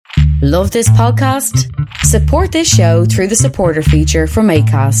Love this podcast? Support this show through the supporter feature from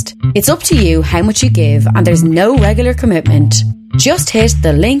Acast. It's up to you how much you give, and there's no regular commitment. Just hit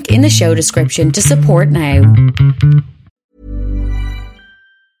the link in the show description to support now.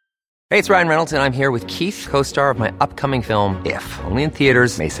 Hey, it's Ryan Reynolds, and I'm here with Keith, co-star of my upcoming film, If, only in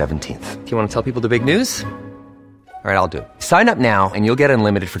theaters May 17th. Do you want to tell people the big news? All right, I'll do it. Sign up now and you'll get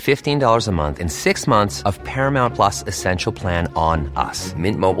unlimited for $15 a month and 6 months of Paramount Plus Essential Plan on us.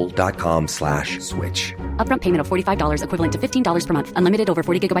 MintMobile.com/switch. Upfront payment of $45 equivalent to $15 per month. Unlimited over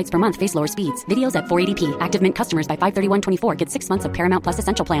 40 gigabytes per month. Face lower speeds. Videos at 480p. Active Mint customers by 531.24 get 6 months of Paramount Plus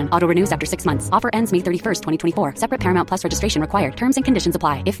Essential Plan. Auto renews after 6 months. Offer ends May 31st, 2024. Separate Paramount Plus registration required. Terms and conditions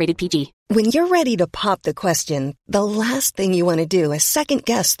apply if rated PG. When you're ready to pop the question, the last thing you want to do is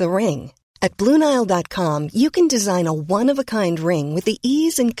second-guess the ring. At BlueNile.com, you can design a one-of-a-kind ring with the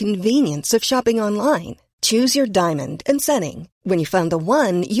ease and convenience of shopping online. Choose your diamond and setting. When you find the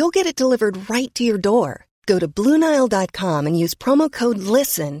one, you'll get it delivered right to your door. Go to BlueNile.com and use promo code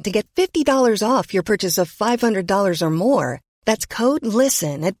LISTEN to get $50 off your purchase of $500 or more. That's code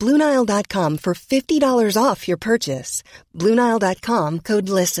LISTEN at BlueNile.com for $50 off your purchase. BlueNile.com, code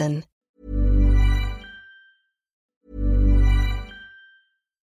LISTEN.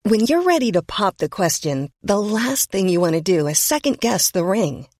 When you're ready to pop the question, the last thing you want to do is second-guess the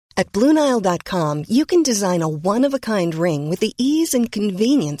ring. At BlueNile.com, you can design a one-of-a-kind ring with the ease and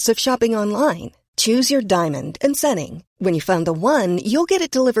convenience of shopping online. Choose your diamond and setting. When you find the one, you'll get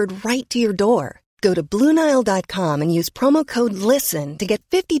it delivered right to your door. Go to BlueNile.com and use promo code LISTEN to get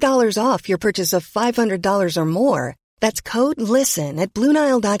 $50 off your purchase of $500 or more. That's code LISTEN at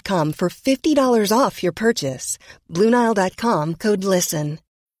BlueNile.com for $50 off your purchase. BlueNile.com, code LISTEN.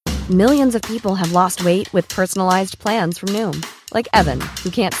 Millions of people have lost weight with personalized plans from Noom. Like Evan, who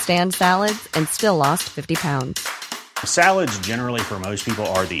can't stand salads and still lost 50 pounds. Salads generally for most people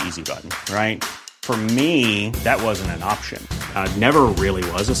are the easy button, right? For me, that wasn't an option. I never really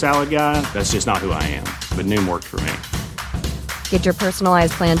was a salad guy. That's just not who I am. But Noom worked for me. Get your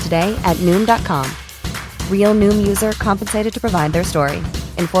personalized plan today at Noom.com. Real Noom user compensated to provide their story.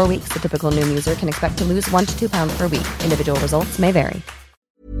 In 4 weeks, the typical Noom user can expect to lose 1 to 2 pounds per week. Individual results may vary.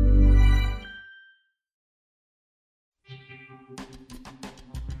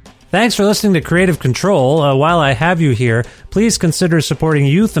 Thanks for listening to Creative Control. While I have you here, please consider supporting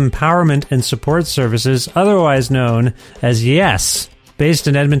Youth Empowerment and Support Services, otherwise known as YES. Based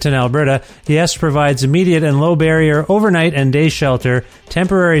in Edmonton, Alberta, YES provides immediate and low-barrier overnight and day shelter,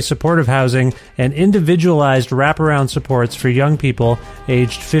 temporary supportive housing, and individualized wraparound supports for young people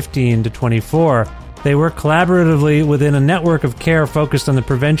aged 15 to 24. They work collaboratively within a network of care focused on the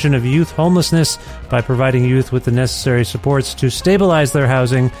prevention of youth homelessness by providing youth with the necessary supports to stabilize their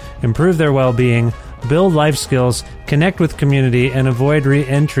housing, improve their well-being, build life skills, connect with community, and avoid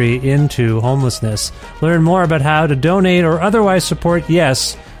re-entry into homelessness. Learn more about how to donate or otherwise support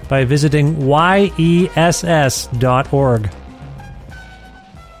YES by visiting yess.org.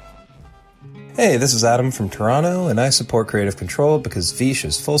 Hey, this is Adam from Toronto, and I support Creative Control because Vish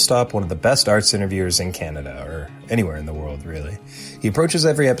is full stop one of the best arts interviewers in Canada, or anywhere in the world, really. He approaches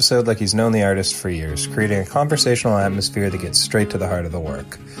every episode like he's known the artist for years, creating a conversational atmosphere that gets straight to the heart of the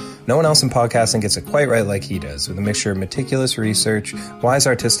work. No one else in podcasting gets it quite right like he does, with a mixture of meticulous research, wise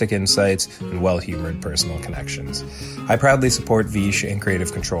artistic insights, and well-humored personal connections. I proudly support Vish and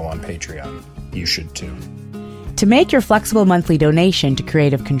Creative Control on Patreon. You should too. To make your flexible monthly donation to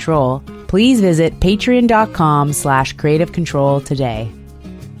Creative Control, please visit patreon.com/Creative Control today.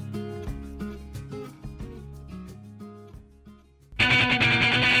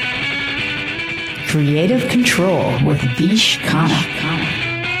 Creative Control with Vish Khanna.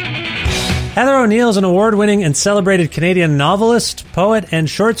 Heather O'Neill is an award-winning and celebrated Canadian novelist, poet, and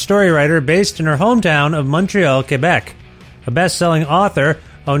short story writer based in her hometown of Montreal, Quebec. A best-selling author,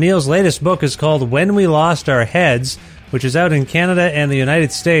 O'Neill's latest book is called When We Lost Our Heads, which is out in Canada and the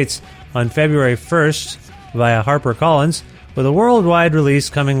United States on February 1st via HarperCollins, with a worldwide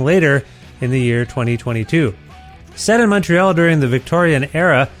release coming later in the year 2022. Set in Montreal during the Victorian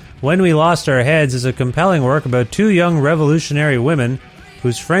era, When We Lost Our Heads is a compelling work about two young revolutionary women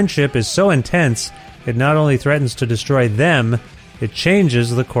whose friendship is so intense it not only threatens to destroy them, it changes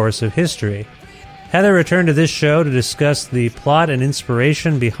the course of history. Heather returned to this show to discuss the plot and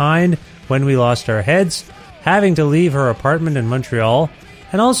inspiration behind When We Lost Our Heads, having to leave her apartment in Montreal,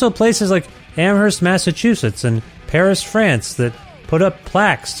 and also places like Amherst, Massachusetts and Paris, France that put up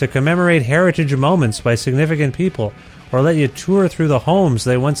plaques to commemorate heritage moments by significant people or let you tour through the homes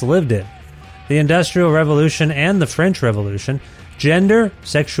they once lived in. The Industrial Revolution and the French Revolution, gender,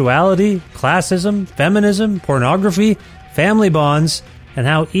 sexuality, classism, feminism, pornography, family bonds, and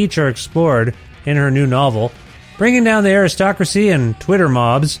how each are explored in her new novel, bringing down the aristocracy and Twitter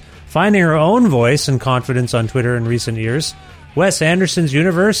mobs, finding her own voice and confidence on Twitter in recent years, Wes Anderson's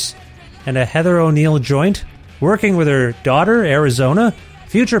universe, and a Heather O'Neill joint, working with her daughter, Arizona,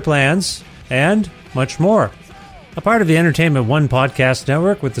 future plans, and much more. A part of the Entertainment One podcast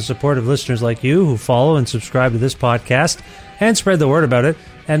network with the support of listeners like you who follow and subscribe to this podcast and spread the word about it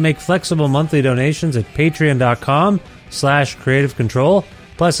and make flexible monthly donations at patreon.com/creative control,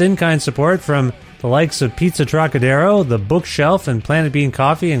 plus in-kind support from the likes of Pizza Trocadero, The Bookshelf, and Planet Bean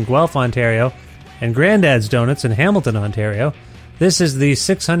Coffee in Guelph, Ontario, and Grandad's Donuts in Hamilton, Ontario. This is the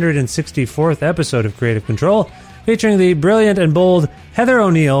 664th episode of Creative Control, featuring the brilliant and bold Heather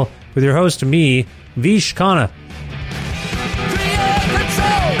O'Neill with your host, me, Vish Khanna.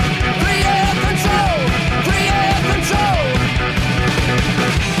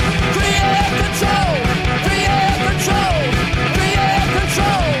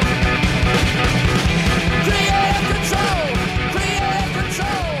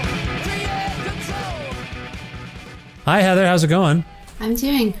 Hi, Heather. How's it going? I'm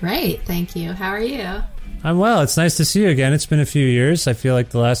doing great, thank you. How are you? I'm well. It's nice to see you again. It's been a few years. I feel like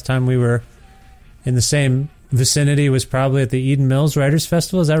the last time we were in the same vicinity was probably at the Eden Mills Writers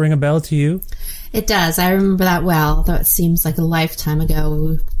Festival. Does that ring a bell to you? It does. I remember that well, though it seems like a lifetime ago. We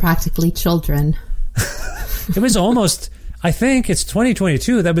were practically children. It was almost, I think it's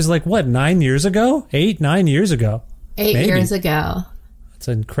 2022. That was like, what, 9 years ago? 9 years ago? 8 Maybe. years ago. It's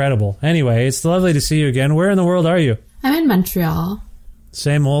incredible. Anyway, it's lovely to see you again. Where in the world are you? I'm in Montreal.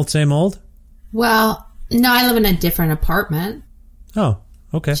 Same old, same old? Well, no, I live in a different apartment. Oh,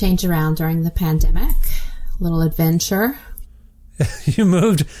 okay. Changed around during the pandemic. Little adventure. You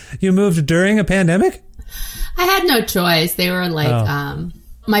moved during a pandemic? I had no choice. They were like,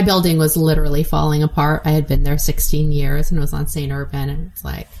 my building was literally falling apart. I had been there 16 years and it was on St. Urban. And it's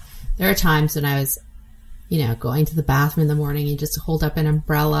like, there are times when I was, going to the bathroom in the morning, you just hold up an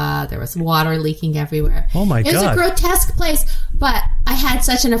umbrella. There was water leaking everywhere. Oh my God. It was a grotesque place, but I had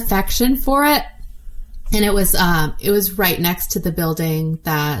such an affection for it. And it was right next to the building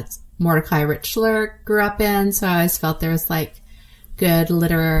that Mordecai Richler grew up in. So I always felt there was like good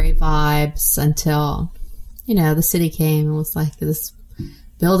literary vibes until, the city came and was like, this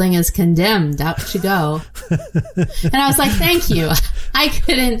building is condemned. Out you go. And I was like, thank you. I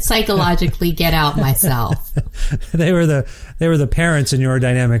couldn't psychologically get out myself. They were the parents in your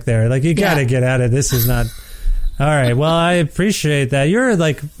dynamic there. Like, you got to get out of this. Is not all right. Well, I appreciate that.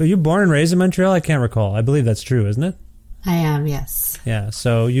 Were you born and raised in Montreal? I can't recall. I believe that's true, isn't it? I am, yes. Yeah.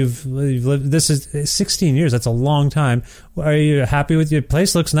 So you've lived. This is 16 years. That's a long time. Are you happy with your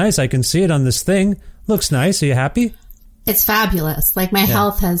place? Looks nice. I can see it on this thing. Looks nice. Are you happy? It's fabulous. Like, my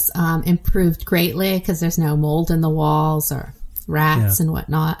health has improved greatly because there's no mold in the walls or rats and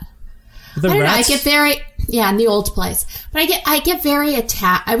whatnot. I don't know. I get very, in the old place. But I get very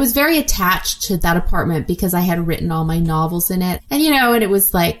attached. I was very attached to that apartment because I had written all my novels in it. And, and it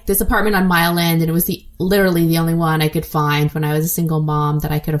was like this apartment on Mile End, and it was literally the only one I could find when I was a single mom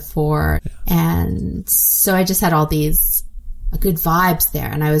that I could afford. Yeah. And so I just had all these good vibes there.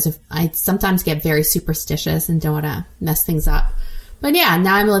 And I sometimes get very superstitious and don't want to mess things up. But yeah,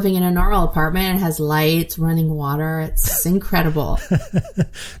 now I'm living in a normal apartment. It has lights, running water. It's incredible.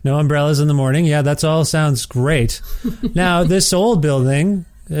 No umbrellas in the morning. Yeah, that all sounds great. Now, this old building,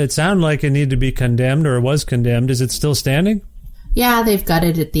 it sounded like it needed to be condemned or was condemned. Is it still standing? Yeah, they've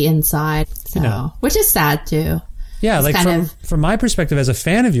gutted it the inside, which is sad too. Yeah, it's from my perspective as a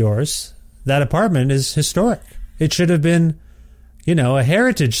fan of yours, that apartment is historic. It should have been, a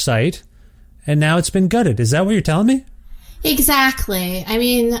heritage site, and now it's been gutted. Is that what you're telling me? Exactly. I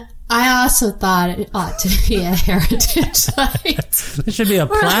mean, I also thought it ought to be a heritage site. There should be a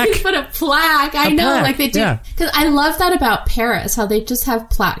plaque. Or put a plaque. I know, like they do. Because I love that about Paris, how they just have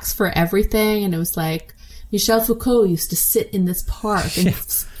plaques for everything. And it was like, Michel Foucault used to sit in this park and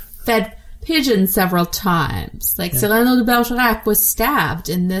fed pigeons several times. Like, Cyrano de Bergerac was stabbed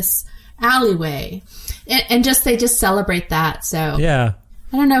in this alleyway. And they just celebrate that. So yeah.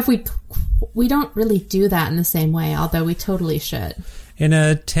 I don't know if we don't really do that in the same way, although we totally should. In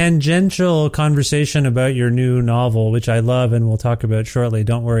a tangential conversation about your new novel, which I love and we'll talk about shortly,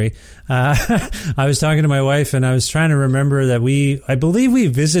 don't worry. I was talking to my wife and I was trying to remember that I believe we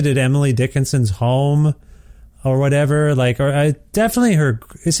visited Emily Dickinson's home or whatever. Definitely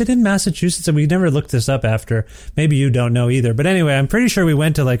is it in Massachusetts? And we never looked this up after. Maybe you don't know either. But anyway, I'm pretty sure we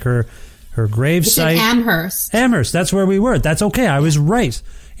went to her grave site. It's in Amherst. Amherst, that's where we were. That's okay. I was right.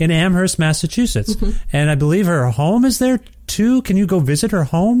 In Amherst, Massachusetts. Mm-hmm. And I believe her home is there too. Can you go visit her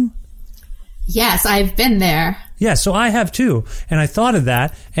home? Yes, I've been there. Yeah, so I have too. And I thought of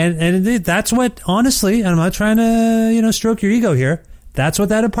that. And that's what, honestly, and I'm not trying to, stroke your ego here. That's what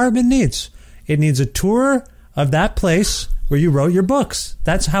that apartment needs. It needs a tour of that place where you wrote your books.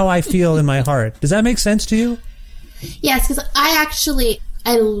 That's how I feel in my heart. Does that make sense to you? Yes, because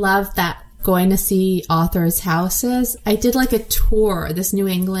I love that, going to see authors' houses. I did like a tour, this New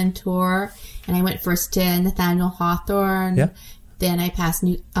England tour, and I went first to Nathaniel Hawthorne. Yeah. Then I passed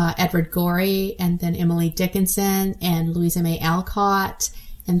Edward Gorey, and then Emily Dickinson, and Louisa May Alcott,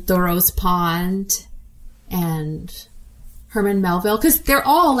 and Thoreau's Pond, and Herman Melville. Because they're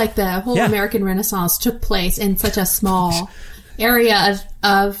all like the whole American Renaissance took place in such a small area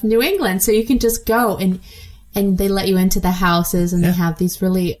of New England. So you can just go and they let you into the houses, and they have these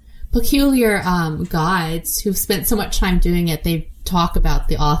really peculiar guides who've spent so much time doing it. They talk about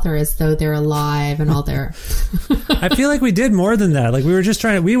the author as though they're alive and all their... I feel like we did more than that. Like we were just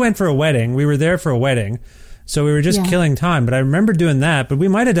we went for a wedding. We were there for a wedding. So we were just killing time. But I remember doing that. But we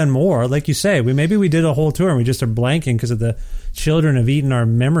might have done more. Like you say, maybe we did a whole tour and we just are blanking because of the children have eaten our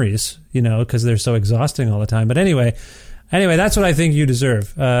memories, because they're so exhausting all the time. But anyway, that's what I think you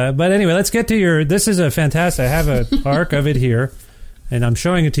deserve. But anyway, let's get to this is a fantastic, I have an arc of it here. And I'm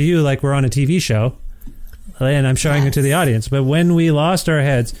showing it to you like we're on a TV show. And I'm showing it to the audience. But When We Lost Our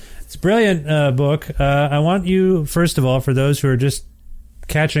Heads, it's a brilliant book. I want you, first of all, for those who are just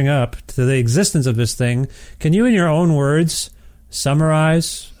catching up to the existence of this thing, can you, in your own words,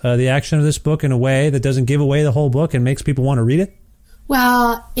 summarize the action of this book in a way that doesn't give away the whole book and makes people want to read it?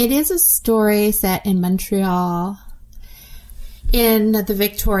 Well, it is a story set in Montreal in the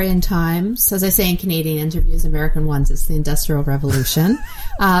Victorian times. As I say in Canadian interviews, American ones, it's the Industrial Revolution.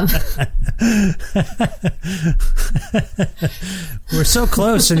 We're so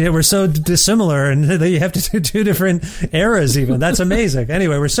close, and yet we're so dissimilar, and you have to do two different eras even. That's amazing.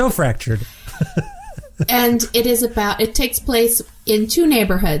 Anyway, we're so fractured. And it takes place in two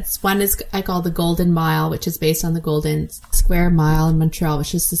neighborhoods. One is, I call the Golden Mile, which is based on the Golden Square Mile in Montreal,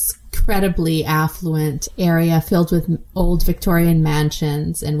 which is this incredibly affluent area filled with old Victorian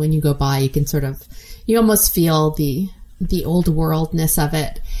mansions. And when you go by, you can you almost feel the old worldness of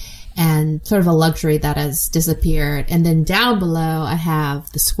it and sort of a luxury that has disappeared. And then down below, I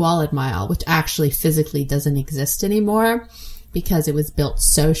have the Squalid Mile, which actually physically doesn't exist anymore, because it was built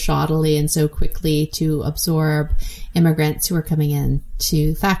so shoddily and so quickly to absorb immigrants who were coming in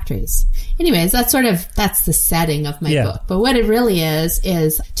to factories. Anyways, that's the setting of my book. But what it really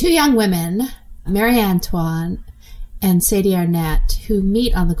is two young women, Marie Antoine and Sadie Arnett, who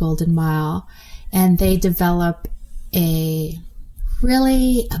meet on the Golden Mile, and they develop a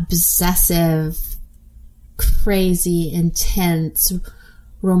really obsessive, crazy, intense,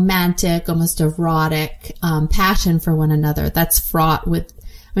 romantic, almost erotic passion for one another that's fraught with,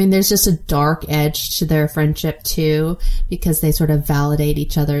 there's just a dark edge to their friendship too, because they sort of validate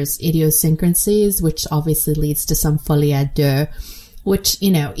each other's idiosyncrasies, which obviously leads to some folie à deux, which,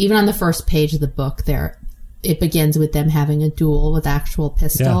 even on the first page of the book it begins with them having a duel with actual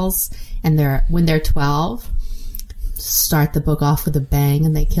pistols, and when they're 12, start the book off with a bang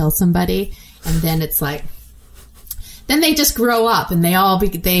and they kill somebody, and then it's like, then they just grow up and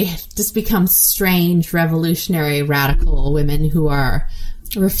they just become strange, revolutionary, radical women who are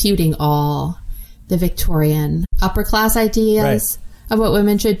refuting all the Victorian upper class ideas of what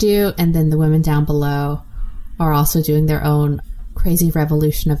women should do. And then the women down below are also doing their own crazy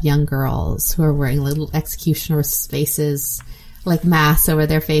revolution of young girls who are wearing little executioner's faces, like masks over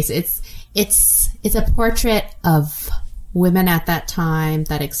their face. It's a portrait of women at that time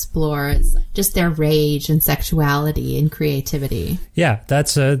that explores just their rage and sexuality and creativity. Yeah,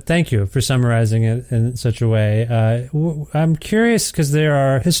 that's thank you for summarizing it in such a way. I'm curious because there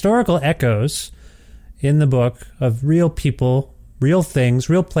are historical echoes in the book of real people, real things,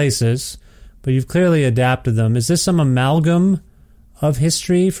 real places, but you've clearly adapted them. Is this some amalgam of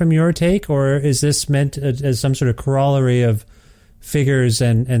history from your take, or is this meant as some sort of corollary of figures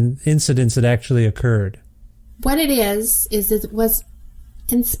and incidents that actually occurred? What it is it was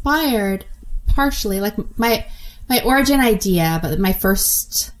inspired partially, like my origin idea, but my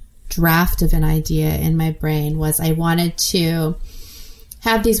first draft of an idea in my brain was I wanted to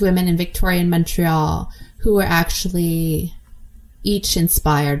have these women in Victorian Montreal who were actually each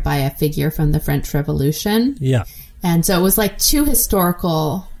inspired by a figure from the French Revolution. Yeah. And so it was like two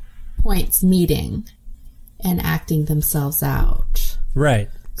historical points meeting and acting themselves out. Right.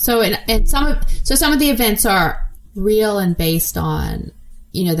 So some of the events are real and based on,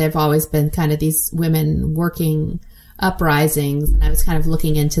 they've always been kind of these women working uprisings, and I was kind of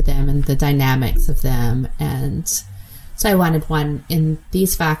looking into them and the dynamics of them. And so I wanted one in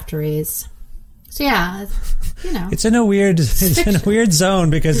these factories. So yeah, it's in a weird zone,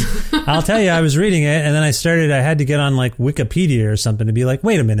 because I'll tell you, I was reading it and then I had to get on like Wikipedia or something to be like,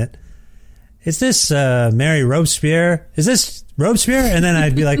 wait a minute, is this Mary Robespierre? Is this Robespierre? And then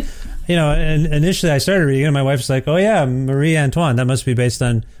I'd be like, and initially I started reading it and my wife's like, oh yeah, Marie Antoine, that must be based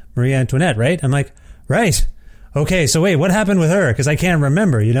on Marie Antoinette, right? I'm like, right. Okay, so wait, what happened with her? Because I can't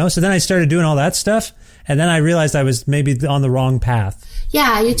remember, So then I started doing all that stuff, and then I realized I was maybe on the wrong path.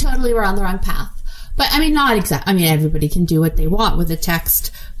 Yeah, you totally were on the wrong path. But I mean, not exactly. I mean, everybody can do what they want with a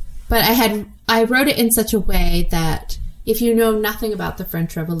text. But I wrote it in such a way that if you know nothing about the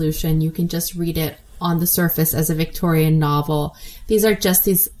French Revolution, you can just read it on the surface as a Victorian novel. These are just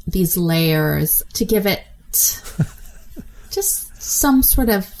these layers to give it just some sort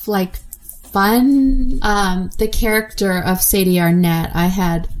of like fun. The character of Sadie Arnett,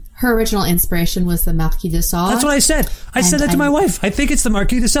 her original inspiration was the Marquis de Sade. That's what I said. I said that to my wife. I think it's the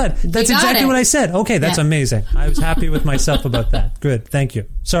Marquis de Sade. That's exactly what I said. Okay, that's amazing. I was happy with myself about that. Good, thank you.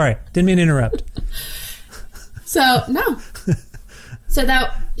 Sorry, didn't mean to interrupt. So, no. So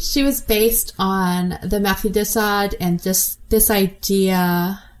that she was based on the Marquis de Sade and just this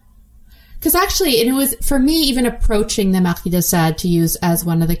idea. Because actually, it was, for me, even approaching the Marquis de Sade to use as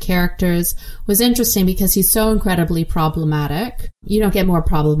one of the characters was interesting because he's so incredibly problematic. You don't get more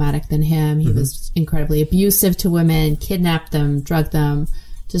problematic than him. He was incredibly abusive to women, kidnapped them, drugged them,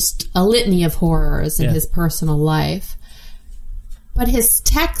 just a litany of horrors in his personal life. But his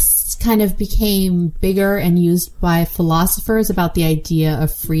texts kind of became bigger and used by philosophers about the idea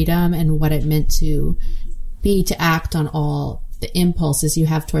of freedom and what it meant to be, to act on all the impulses you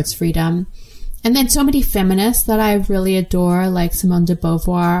have towards freedom. And then so many feminists that I really adore, like Simone de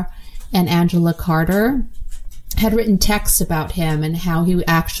Beauvoir and Angela Carter, had written texts about him and how he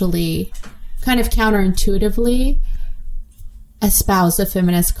actually kind of counterintuitively espoused the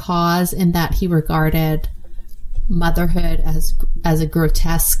feminist cause, in that he regarded motherhood as a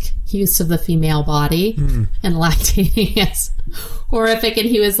grotesque use of the female body and lactating as horrific. And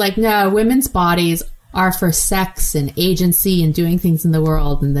he was like, no, women's bodies are for sex and agency and doing things in the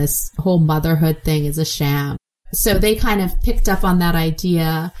world, and this whole motherhood thing is a sham. So they kind of picked up on that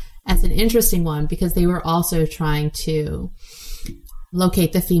idea as an interesting one, because they were also trying to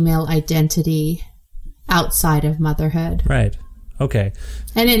locate the female identity outside of motherhood. Right. Okay.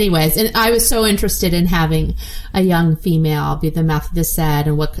 And anyways, and I was so interested in having a young female be the Marquis de Sade,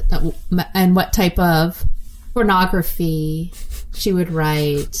 and what type of pornography she would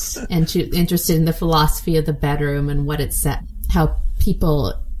write, and she was interested in the philosophy of the bedroom and what it said, how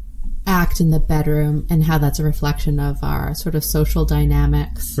people act in the bedroom and how that's a reflection of our sort of social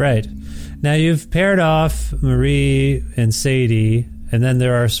dynamics. Right. Now you've paired off Marie and Sadie, and then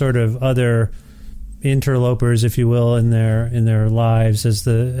there are sort of other interlopers, if you will, in their lives, as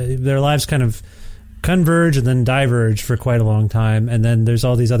their lives kind of converge and then diverge for quite a long time, and then there's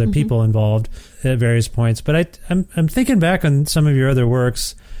all these other people involved at various points. But I'm thinking back on some of your other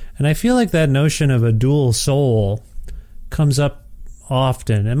works, and I feel like that notion of a dual soul comes up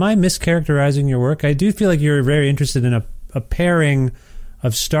often. Am I mischaracterizing your work? I do feel like you're very interested in a pairing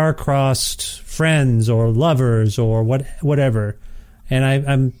of star-crossed friends or lovers or whatever.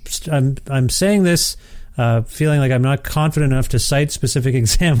 And I'm saying this feeling like I'm not confident enough to cite specific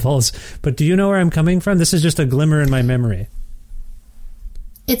examples, but do you know where I'm coming from? This is just a glimmer in my memory.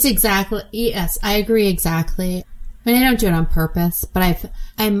 It's exactly, yes, I agree exactly. I mean, I don't do it on purpose, but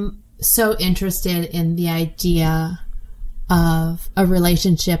I'm so interested in the idea of a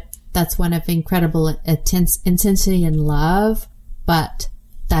relationship that's one of incredible intensity and love, but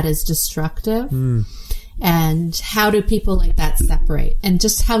that is destructive. And how do people like that separate? And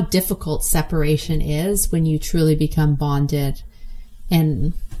just how difficult separation is when you truly become bonded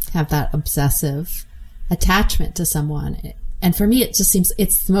and have that obsessive attachment to someone. And for me, it just seems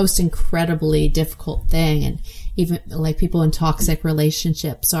it's the most incredibly difficult thing. And even like people in toxic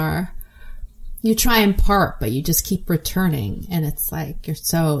relationships you try and part, but you just keep returning. And it's like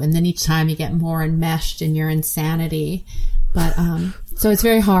and then each time you get more enmeshed in your insanity. But, so it's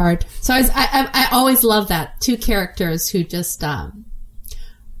very hard. So I always love that. Two characters who just, are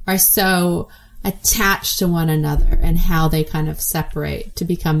so attached to one another and how they kind of separate to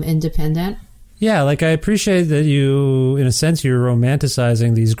become independent. Yeah, like I appreciate that you, in a sense, you're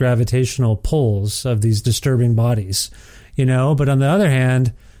romanticizing these gravitational pulls of these disturbing bodies, but on the other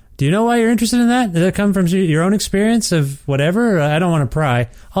hand, do you know why you're interested in that? Did it come from your own experience of whatever? I don't want to pry.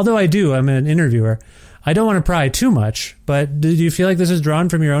 Although I do, I'm an interviewer. I don't want to pry too much, but do you feel like this is drawn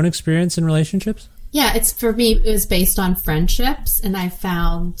from your own experience in relationships? Yeah, for me, it was based on friendships. And I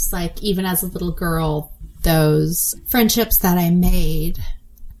found, like, even as a little girl, those friendships that I made,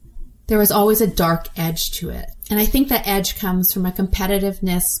 there was always a dark edge to it. And I think that edge comes from a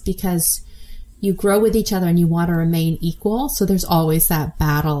competitiveness because you grow with each other and you want to remain equal. So there's always that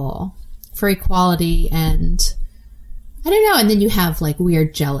battle for equality, and I don't know. And then you have like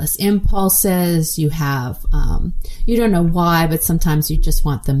weird jealous impulses. You have, you don't know why, but sometimes you just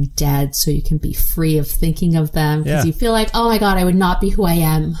want them dead so you can be free of thinking of them because you feel like, oh my God, I would not be who I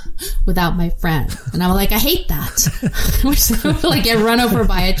am without my friend. And I'm like, I hate that. I wish they would like get run over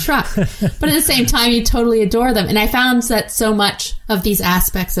by a truck. But at the same time, you totally adore them. And I found that so much of these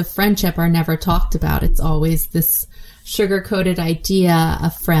aspects of friendship are never talked about. It's always this sugar-coated idea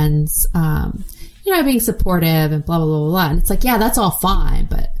of friends, being supportive and blah, blah, blah, blah. And it's like, yeah, that's all fine,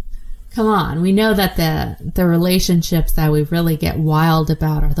 but come on. We know that the relationships that we really get wild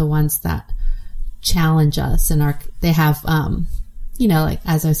about are the ones that challenge us and they have, like,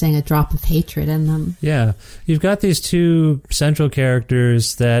 as I was saying, a drop of hatred in them. Yeah. You've got these two central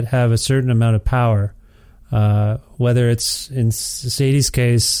characters that have a certain amount of power, whether it's in Sadie's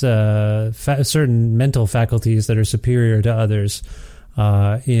case, certain mental faculties that are superior to others.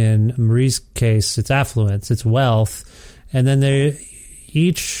 In Marie's case, it's affluence, it's wealth, and then they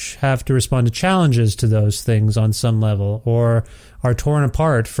each have to respond to challenges to those things on some level, or are torn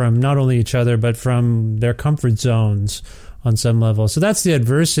apart from not only each other, but from their comfort zones on some level. So that's the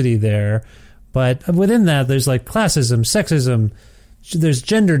adversity there. But within that, there's like classism, sexism, there's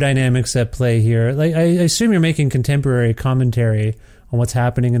gender dynamics at play here. Like, I assume you're making contemporary commentary on what's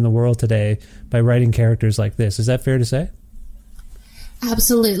happening in the world today by writing characters like this. Is that fair to say?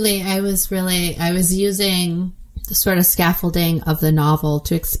 Absolutely. I was using the sort of scaffolding of the novel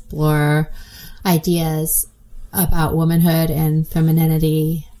to explore ideas about womanhood and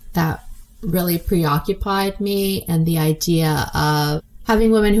femininity that really preoccupied me, and the idea of having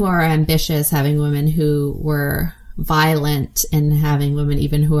women who are ambitious, having women who were violent, and having women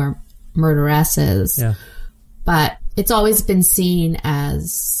even who are murderesses. Yeah. But it's always been seen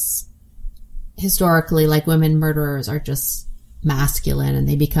as historically like women murderers are just masculine and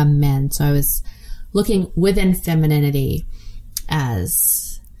they become men. So I was looking within femininity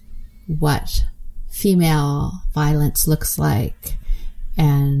as what female violence looks like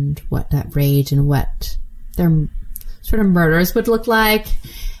and what that rage and what their sort of murders would look like,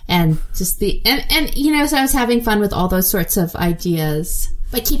 and just so I was having fun with all those sorts of ideas,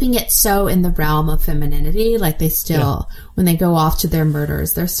 but keeping it so in the realm of femininity. Like they still, when they go off to their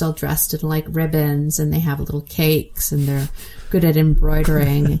murders, they're still dressed in like ribbons and they have little cakes and they're good at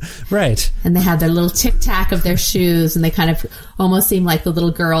embroidering. Right. And they have their little tic-tac of their shoes, and they kind of almost seem like the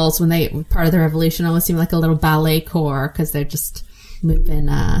little girls when they were part of the revolution, almost seem like a little ballet corps because they're just moving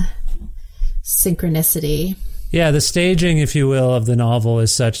synchronicity. Yeah, the staging, if you will, of the novel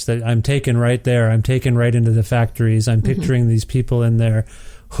is such that I'm taken right there. I'm taken right into the factories. I'm picturing these people in their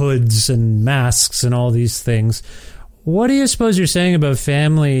hoods and masks and all these things. What do you suppose you're saying about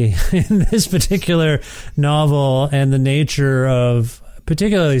family in this particular novel and the nature of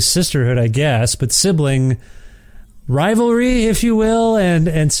particularly sisterhood, I guess, but sibling rivalry, if you will,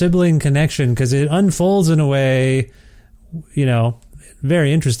 and sibling connection? Because it unfolds in a way,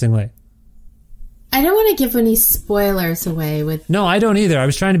 very interestingly. I don't want to give any spoilers away with... No, I don't either. I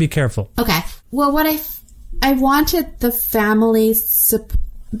was trying to be careful. Okay. Well, what I wanted the family...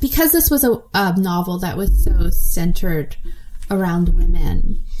 because this was a novel that was so centered around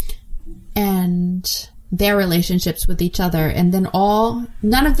women and their relationships with each other, and then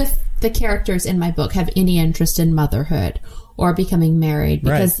none of the characters in my book have any interest in motherhood or becoming married,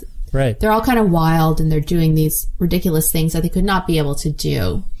 because they're all kind of wild and they're doing these ridiculous things that they could not be able to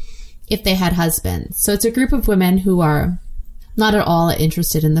do if they had husbands. So it's a group of women who are not at all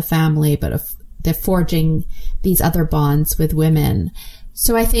interested in the family, but they're forging these other bonds with women.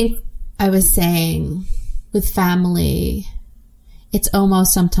 So I think I was saying with family, it's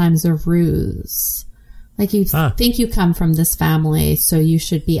almost sometimes a ruse. Like you think you come from this family, so you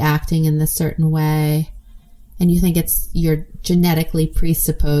should be acting in this certain way. And you think you're genetically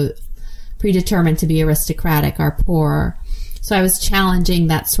predetermined to be aristocratic or poor. So I was challenging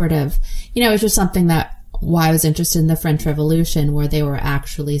that sort of, it was just something why I was interested in the French Revolution, where they were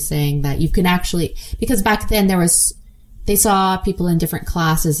actually saying that you can actually, because back then they saw people in different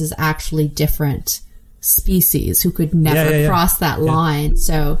classes as actually different species who could never cross that line.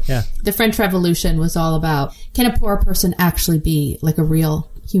 So the French Revolution was all about, can a poor person actually be like a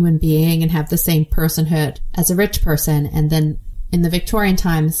real human being and have the same personhood as a rich person? And then in the Victorian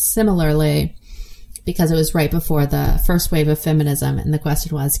times, similarly, because it was right before the first wave of feminism, and the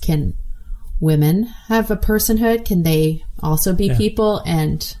question was, can women have a personhood? Can they also be people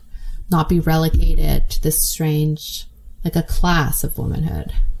and not be relegated to this strange, like a class of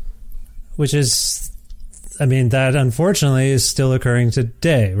womanhood? which is, I mean, that unfortunately is still occurring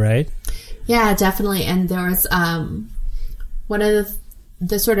today, right? Yeah, definitely. And there was one of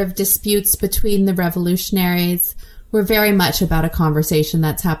the sort of disputes between the revolutionaries were very much about a conversation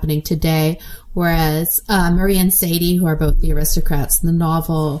that's happening today, whereas Marie and Sadie, who are both the aristocrats in the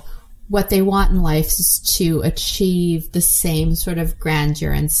novel, what they want in life is to achieve the same sort of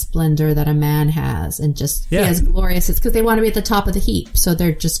grandeur and splendor that a man has, and just be as glorious. It's because they want to be at the top of the heap, so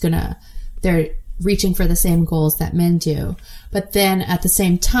they're reaching for the same goals that men do. But then at the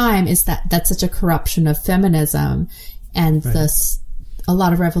same time is that's such a corruption of feminism, and a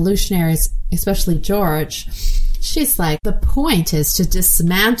lot of revolutionaries, especially George, she's like, the point is to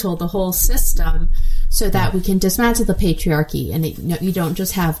dismantle the whole system so that we can dismantle the patriarchy, and you don't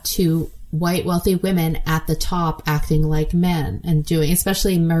just have two white wealthy women at the top acting like men and doing,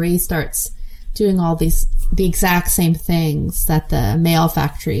 especially Marie starts doing all the exact same things that the male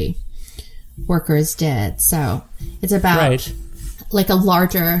factory workers did. So it's about like a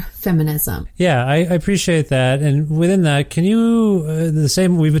larger feminism. Yeah, I appreciate that. And within that, can you,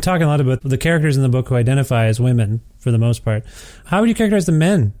 we've been talking a lot about the characters in the book who identify as women for the most part. How would you characterize the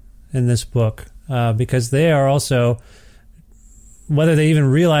men in this book? Because they are also, whether they even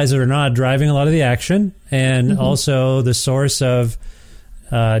realize it or not, driving a lot of the action, and also the source of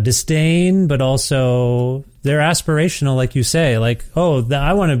disdain, but also they're aspirational, like you say, like,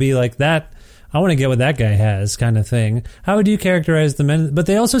 I want to be like that. I want to get what that guy has, kind of thing. How would you characterize the men? But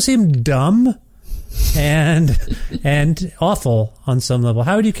they also seem dumb and awful on some level.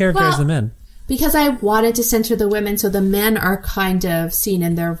 How would you characterize the men? Because I wanted to center the women, so the men are kind of seen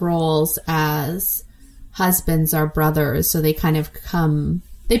in their roles as husbands or brothers. So they kind of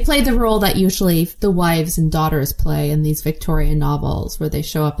they play the role that usually the wives and daughters play in these Victorian novels, where they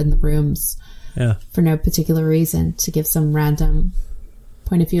show up in the rooms for no particular reason, to give some random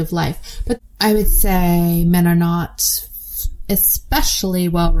point of view of life. But I would say men are not especially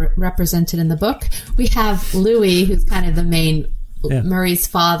well represented in the book. We have Louis, who's kind of the main, Marie's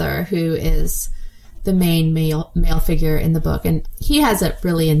father, who is the main male figure in the book. And he has a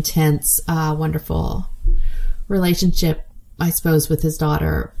really intense, wonderful relationship, I suppose, with his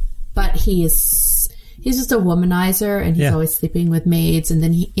daughter. But he's just a womanizer, and he's always sleeping with maids. And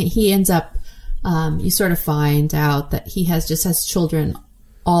then he ends up, you sort of find out that he has children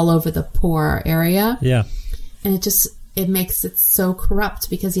all over the poor area. Yeah. And it makes it so corrupt,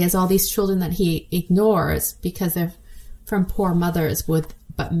 because he has all these children that he ignores because they're from poor mothers.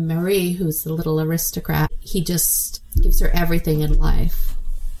 But Marie, who's the little aristocrat, he just gives her everything in life.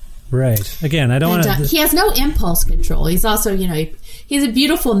 Right. Again, I don't want to... He has no impulse control. He's also, he's a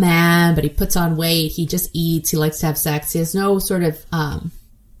beautiful man, but he puts on weight. He just eats. He likes to have sex. He has no sort of...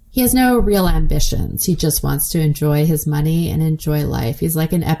 He has no real ambitions. He just wants to enjoy his money and enjoy life. He's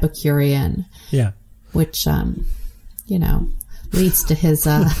like an Epicurean. Yeah. Which, leads to his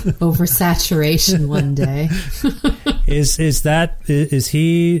oversaturation one day. Is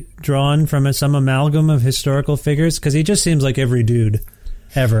he drawn from some amalgam of historical figures? Because he just seems like every dude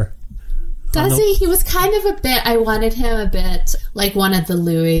ever. Does he? He was kind of I wanted him a bit like one of the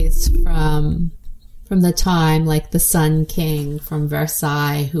Louis from the time, like the Sun King from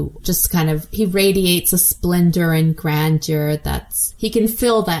Versailles, who just he radiates a splendor and grandeur he can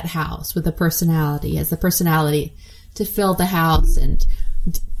fill that house with a personality. He has the personality to fill the house and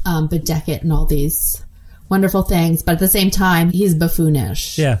bedeck it and all these wonderful things, but at the same time, he's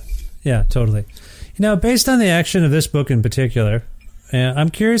buffoonish. Yeah, totally. Based on the action of this book in particular, I'm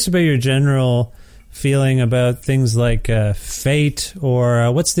curious about your general feeling about things like fate,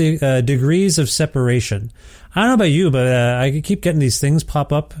 or what's the degrees of separation. I don't know about you, but I keep getting these things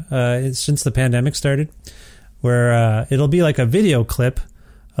pop up since the pandemic started, where it'll be like a video clip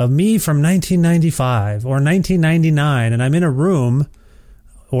of me from 1995 or 1999, and I'm in a room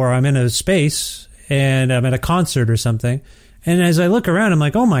or I'm in a space and I'm at a concert or something, and as I look around, I'm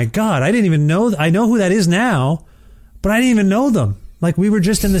like, oh my God, I didn't even know. I know who that is now, but I didn't even know them. Like, we were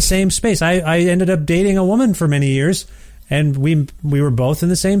just in the same space. I ended up dating a woman for many years, and we were both in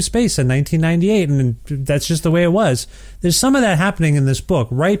the same space in 1998, and that's just the way it was. There's some of that happening in this book.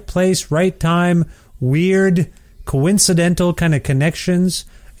 Right place, right time, weird, coincidental kind of connections.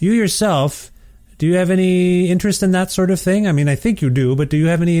 You yourself, do you have any interest in that sort of thing? I mean, I think you do, but do you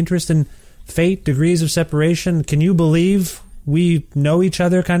have any interest in fate, degrees of separation? Can you believe we know each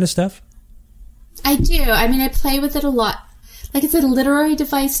other kind of stuff? I do. I mean, I play with it a lot. like it's a literary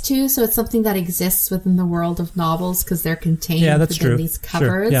device too, so it's something that exists within the world of novels because they're contained within these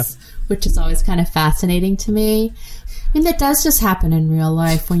covers, which is always kind of fascinating to me. I mean, that does just happen in real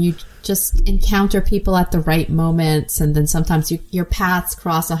life when you just encounter people at the right moments, and then sometimes your paths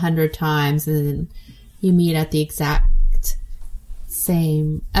cross 100 times, and then you meet at the exact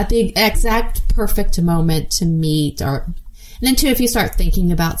perfect moment to meet. And then too, if you start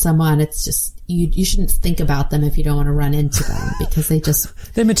thinking about someone, it's just you shouldn't think about them if you don't want to run into them because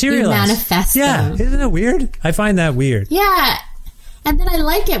they materialize. Manifest them. Isn't it weird? I find that weird. Yeah. And then I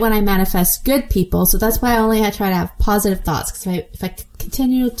like it when I manifest good people, so that's why I try to have positive thoughts, because if I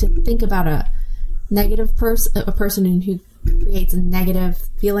continue to think about a negative person, a person who creates negative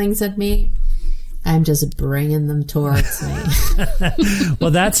feelings in me, I'm just bringing them towards me.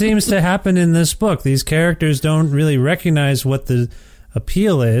 Well, that seems to happen in this book. These characters don't really recognize what the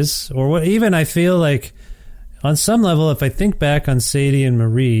appeal is, or what. Even I feel like, on some level, if I think back on Sadie and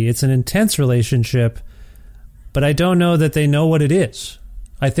Marie, it's an intense relationship, but I don't know that they know what it is.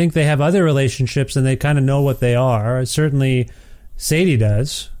 I think they have other relationships and they kind of know what they are. Certainly, Sadie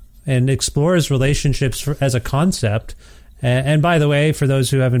does, and explores relationships as a concept. And by the way, for those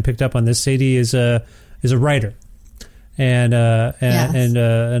who haven't picked up on this, Sadie is a writer and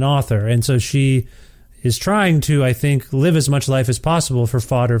an author, and so she is trying to, I think, live as much life as possible for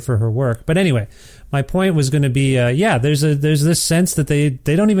fodder for her work. But anyway, my point was going to be, there's this sense that they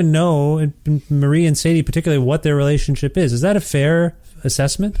don't even know, Marie and Sadie particularly, what their relationship is. Is that a fair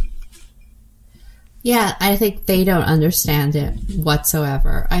assessment? Yeah, I think they don't understand it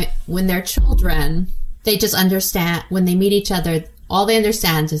whatsoever. When they're children, they just understand, when they meet each other, all they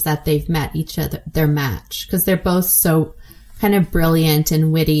understand is that they've met each other, their match, because they're both so kind of brilliant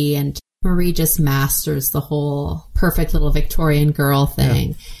and witty, and Marie just masters the whole perfect little Victorian girl thing.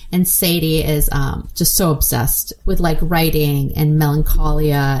 Yeah. And Sadie is just so obsessed with like writing and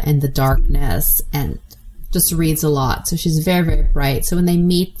melancholia and the darkness, and just reads a lot. So she's very, very bright. So when they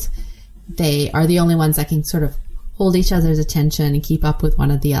meet, they are the only ones that can sort of hold each other's attention and keep up with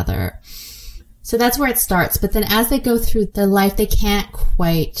one or the other. So that's where it starts. But then as they go through their life, they can't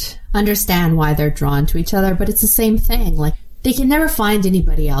quite understand why they're drawn to each other. But it's the same thing. Like, they can never find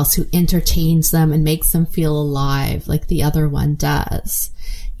anybody else who entertains them and makes them feel alive like the other one does.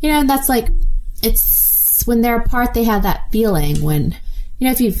 You know, and that's like, it's when they're apart, they have that feeling when, you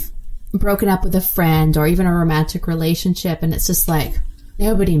know, if you've broken up with a friend or even a romantic relationship and it's just like,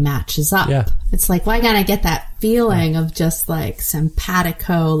 nobody matches up. Yeah. It's like, why can't I get that feeling of just like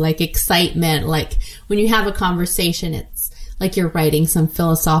simpatico, like excitement? Like when you have a conversation, it's like you're writing some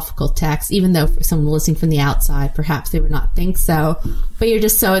philosophical text, even though for someone listening from the outside, perhaps they would not think so. But you're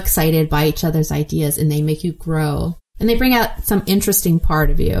just so excited by each other's ideas and they make you grow. And they bring out some interesting part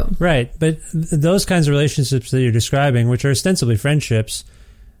of you. Right. But those kinds of relationships that you're describing, which are ostensibly friendships,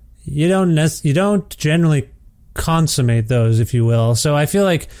 you don't generally consummate those, if you will. So I feel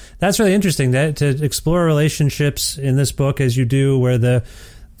like that's really interesting, that to explore relationships in this book as you do, where the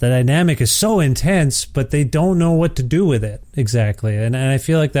dynamic is so intense, but they don't know what to do with it exactly. And I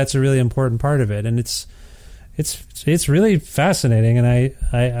feel like that's a really important part of it. And it's really fascinating. And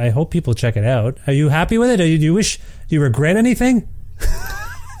I hope people check it out. Are you happy with it? Do you regret anything?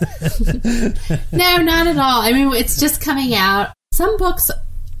 No, not at all. I mean, it's just coming out. Some books,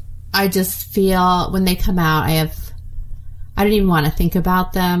 I just feel when they come out, I don't even want to think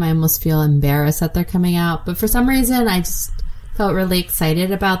about them. I almost feel embarrassed that they're coming out. But for some reason, I just felt really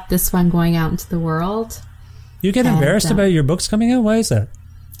excited about this one going out into the world. You get embarrassed about your books coming out? Why is that?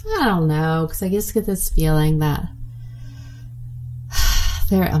 I don't know, because I just get this feeling that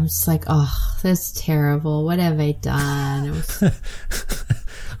I'm just like, oh, that's terrible. What have I done?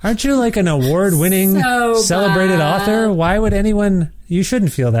 Aren't you like an award-winning, celebrated author? Why would anyone... You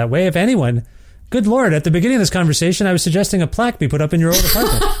shouldn't feel that way. If anyone... Good Lord, at the beginning of this conversation, I was suggesting a plaque be put up in your old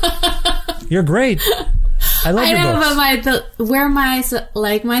apartment. You're great. I love your books.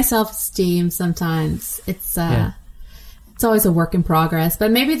 But my self-esteem sometimes, it's always a work in progress.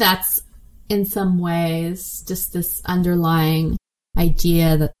 But maybe that's, in some ways, just this underlying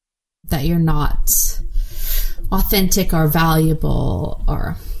idea that you're not authentic or valuable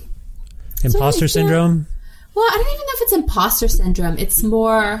or... Imposter syndrome? Well, I don't even know if it's imposter syndrome. It's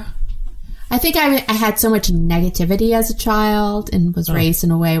more... I think I had so much negativity as a child and was raised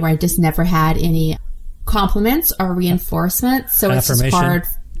in a way where I just never had any compliments or reinforcement. So it's just hard.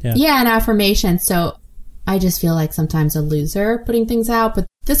 Yeah, an affirmation. So I just feel like sometimes a loser putting things out. But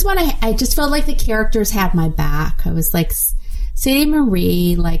this one, I just felt like the characters had my back. I was like, Sadie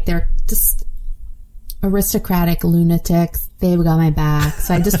Marie, like they're just aristocratic lunatics. They got my back.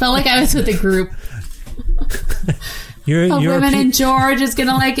 So I just felt like I was with a group. women in George is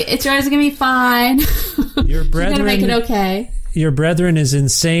gonna like it. George is gonna be fine. Your brethren, gonna make it okay. Your brethren is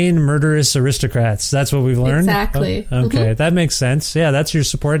insane, murderous aristocrats. That's what we've learned. Exactly. Oh, okay, that makes sense. Yeah, that's your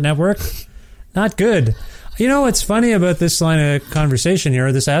support network. Not good. You know what's funny about this line of conversation here,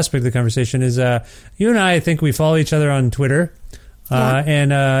 or this aspect of the conversation, is you and I think we follow each other on Twitter,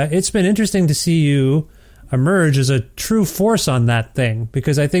 and it's been interesting to see you emerge as a true force on that thing,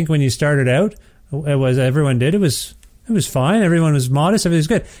 because I think when you started out, it was fine, everyone was modest, everything's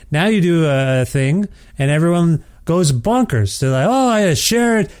good. Now you do a thing and everyone goes bonkers. They're like, oh, I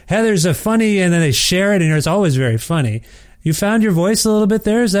share it, Heather's a funny, and then they share it, and it's always very funny. You found your voice a little bit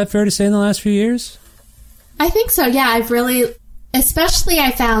there, is that fair to say, in the last few years? I think so, yeah. I've really, especially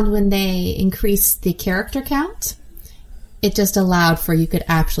I found when they increased the character count, it just allowed for you could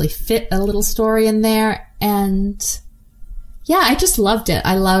actually fit a little story in there. And yeah, I just loved it.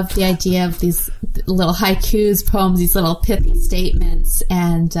 I loved the idea of these little haikus, poems, these little pithy statements.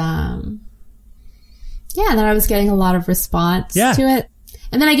 And and then I was getting a lot of response to it.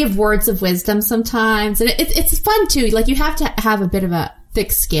 And then I give words of wisdom sometimes. And it's fun too. Like, you have to have a bit of a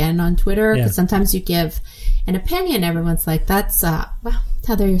thick skin on Twitter, because sometimes you give an opinion. Everyone's like, that's, wow,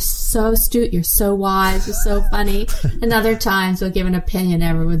 Heather, you're so astute, you're so wise, you're so funny. And other times we'll give an opinion,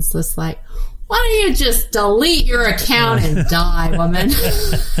 everyone's just like, why don't you just delete your account and die, woman?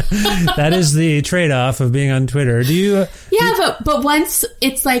 That is the trade-off of being on Twitter. Do you? But once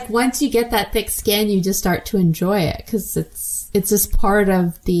you get that thick skin, you just start to enjoy it, because it's just part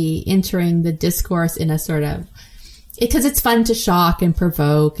of the entering the discourse in a sort of, because it's fun to shock and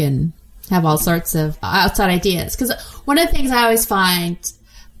provoke and have all sorts of outside ideas. Because one of the things I always find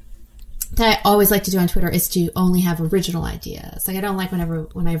that I always like to do on Twitter is to only have original ideas. Like, I don't like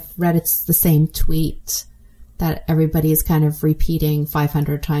when I've read it's the same tweet that everybody is kind of repeating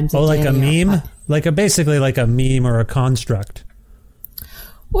 500 times a day. Oh, like a meme? Basically like a meme or a construct.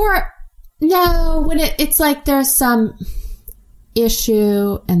 Or, no, when it's like there's some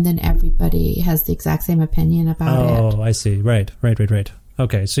issue and then everybody has the exact same opinion about it. Oh, I see. Right.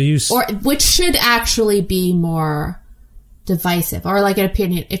 Okay, so which should actually be more divisive, or like an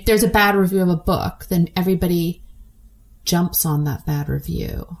opinion. If there's a bad review of a book, then everybody jumps on that bad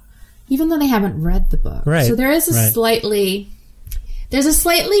review, even though they haven't read the book. Right. So there is a slightly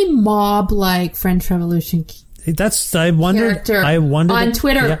mob-like French Revolution I wondered on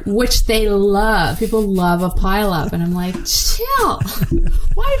Twitter, which they love. People love a pile up, and I'm like, chill.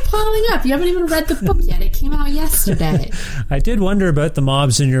 Why are you piling up? You haven't even read the book yet. It came out yesterday. I did wonder about the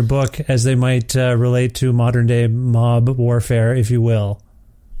mobs in your book, as they might relate to modern day mob warfare, if you will.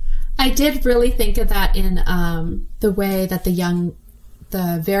 I did really think of that in the way that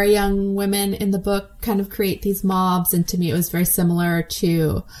the very young women in the book kind of create these mobs, and to me it was very similar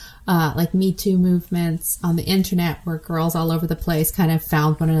to like Me Too movements on the internet, where girls all over the place kind of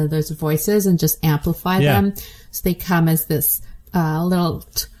found one of those voices and just amplified them. So they come as this little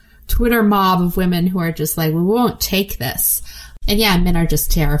Twitter mob of women who are just like, we won't take this. And yeah, men are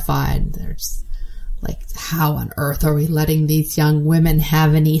just terrified. They're just like, how on earth are we letting these young women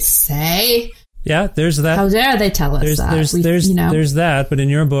have any say? Yeah, there's that. How dare they tell us that? There's that, but in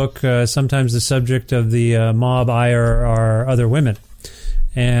your book, sometimes the subject of the mob ire are other women.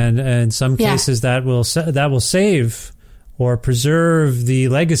 And in some cases that will save or preserve the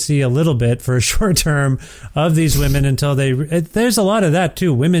legacy a little bit for a short term of these women until there's a lot of that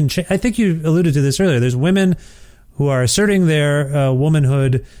too. Women, I think you alluded to this earlier. There's women who are asserting their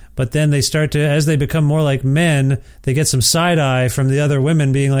womanhood, but then they start to, as they become more like men, they get some side eye from the other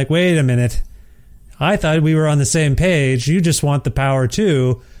women being like, wait a minute, I thought we were on the same page. You just want the power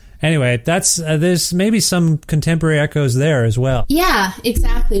too. Anyway, that's there's maybe some contemporary echoes there as well. Yeah,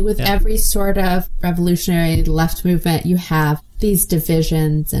 exactly. With every sort of revolutionary left movement, you have these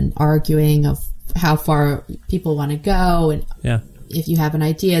divisions and arguing of how far people want to go. And if you have an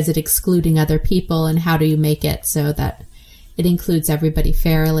idea, is it excluding other people? And how do you make it so that it includes everybody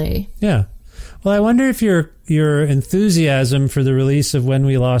fairly? Yeah. Well, I wonder if your enthusiasm for the release of When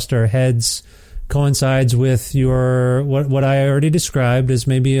We Lost Our Heads coincides with your what I already described as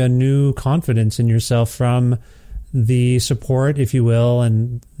maybe a new confidence in yourself from the support, if you will,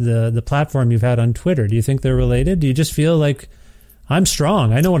 and the platform you've had on Twitter. Do you think they're related? Do you just feel like, I'm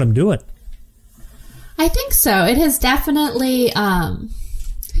strong, I know what I'm doing? I think so. It has definitely,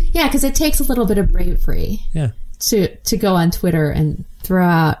 because it takes a little bit of bravery to go on Twitter and throw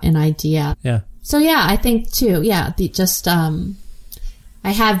out an idea. Yeah. So yeah, I think too,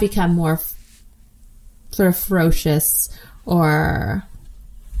 I have become more sort of ferocious or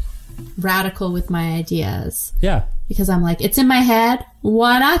radical with my ideas. Yeah. because I'm like, it's in my head.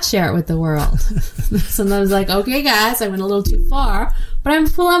 Why not share it with the world? Sometimes like, okay, guys, I went a little too far, but I'm a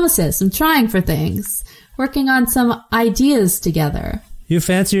polemicist. I'm trying for things, working on some ideas together. You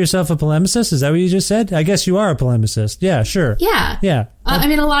fancy yourself a polemicist? Is that what you just said? I guess you are a polemicist. Yeah, sure. Yeah. Yeah. I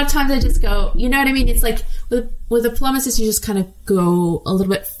mean, a lot of times I just go, you know what I mean? It's like with a polemicist, you just kind of go a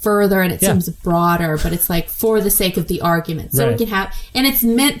little bit further and it seems broader, but it's like for the sake of the argument. So we can have, and it's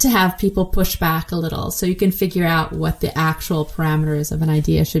meant to have people push back a little so you can figure out what the actual parameters of an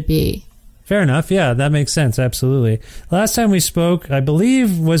idea should be. Fair enough. Yeah, that makes sense. Absolutely. Last time we spoke, I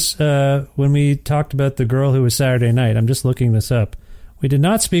believe, was when we talked about The Girl Who Was Saturday Night. I'm just looking this up. We did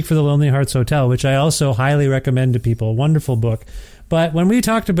not speak for The Lonely Hearts Hotel, which I also highly recommend to people. Wonderful book. But when we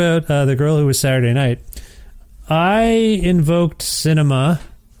talked about The Girl Who Was Saturday Night, I invoked cinema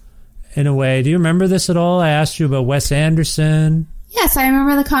in a way. Do you remember this at all? I asked you about Wes Anderson. Yes, I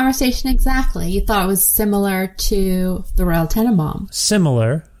remember the conversation exactly. You thought it was similar to The Royal Tenenbaums.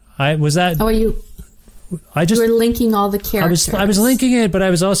 Similar. Was that... Oh, you were linking all the characters. I was linking it, but I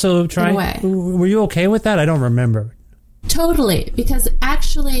was also trying... Were you okay with that? I don't remember. Totally, because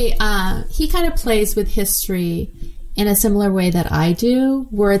actually he kind of plays with history in a similar way that I do,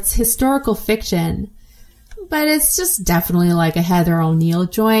 where it's historical fiction, but it's just definitely like a Heather O'Neill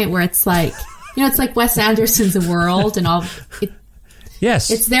joint, where it's like, you know, it's like Wes Anderson's world and all. Yes.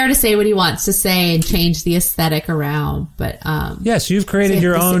 It's there to say what he wants to say and change the aesthetic around, but... yes, you've created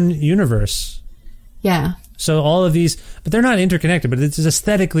your own universe. Yeah. So all of these, but they're not interconnected, but it's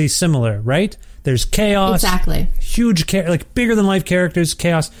aesthetically similar, right? There's chaos. Exactly. Huge, like bigger than life characters,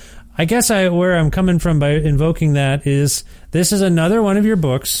 chaos. I guess where I'm coming from by invoking that is this is another one of your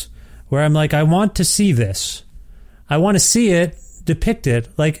books where I'm like, I want to see this. I want to see it depicted.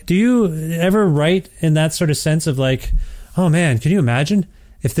 Like, do you ever write in that sort of sense of like, oh man, can you imagine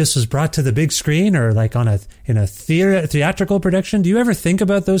if this was brought to the big screen or like in a theatrical production? Do you ever think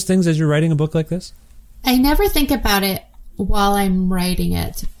about those things as you're writing a book like this? I never think about it while I'm writing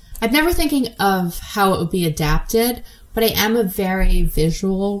it. I'm never thinking of how it would be adapted, but I am a very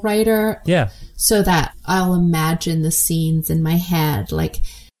visual writer. Yeah. So that I'll imagine the scenes in my head, like,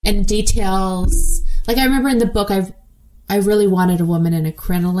 and details. Like I remember in the book, I really wanted a woman in a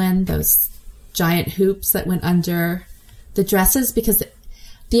crinoline, those giant hoops that went under the dresses, because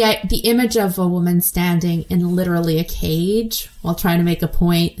the image of a woman standing in literally a cage while trying to make a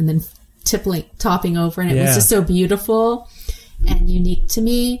point and then topping over, and it was just so beautiful and unique to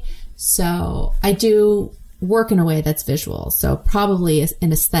me. So I do work in a way that's visual. So probably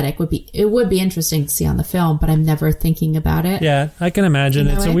an aesthetic would be interesting to see on the film, but I'm never thinking about it. Yeah, I can imagine.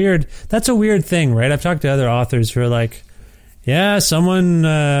 That's a weird thing, right? I've talked to other authors who are like, yeah, someone,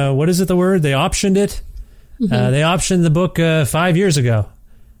 what is it, the word? They optioned it. Mm-hmm. They optioned the book 5 years ago.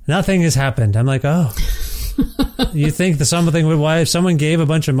 Nothing has happened. I'm like, oh. You think why if someone gave a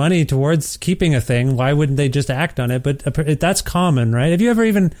bunch of money towards keeping a thing, why wouldn't they just act on it? But that's common, right? Have you ever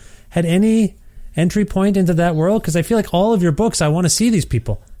even had any entry point into that world? Because I feel like all of your books, I want to see these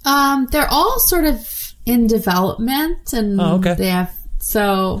people. They're all sort of in development, and they have,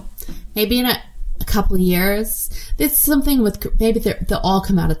 so maybe in a couple of years. It's something with, maybe they'll all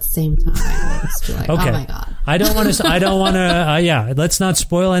come out at the same time. Like, okay. Oh my God. I don't want to, let's not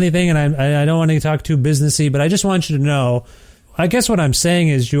spoil anything, and I don't want to talk too businessy, but I just want you to know, I guess what I'm saying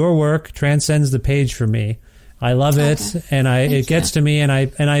is your work transcends the page for me. I love it, and it gets to me, and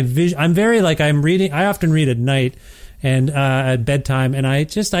I'm very, like, I'm reading, I often read at night and at bedtime, and I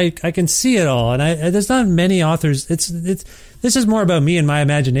can see it all, and there's not many authors, this is more about me and my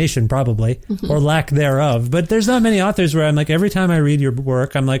imagination, probably, or lack thereof. But there's not many authors where I'm like, every time I read your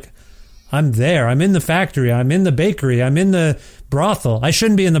work, I'm like, I'm there. I'm in the factory. I'm in the bakery. I'm in the brothel. I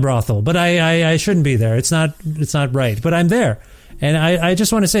shouldn't be in the brothel, but I shouldn't be there. It's not right. But I'm there. And I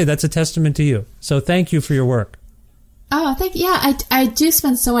just want to say that's a testament to you. So thank you for your work. Oh, thank you. Yeah, I do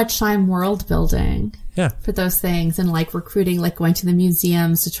spend so much time world building. Yeah. For those things, and like recruiting, like going to the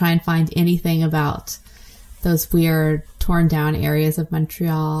museums to try and find anything about those weird torn down areas of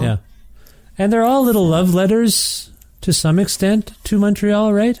Montreal. Yeah. And they're all little love letters to some extent to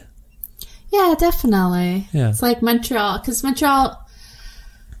Montreal, right? Yeah, definitely. Yeah. It's like Montreal, because Montreal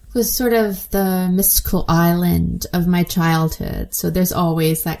was sort of the mystical island of my childhood. So there's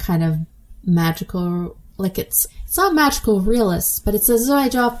always that kind of magical, like it's not magical realist, but it's as though I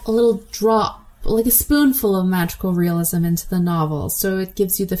drop a little drop, like a spoonful of magical realism into the novel. So it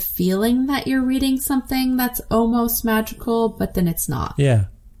gives you the feeling that you're reading something that's almost magical, but then it's not. Yeah.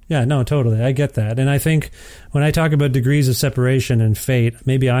 Yeah, no, totally. I get that. And I think when I talk about degrees of separation and fate,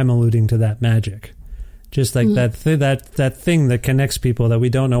 maybe I'm alluding to that magic. Just like that thing that connects people that we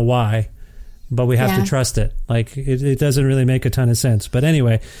don't know why, but we have to trust it. Like, it doesn't really make a ton of sense. But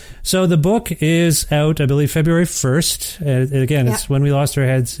anyway, so the book is out, I believe, February 1st. Again, it's When We Lost Our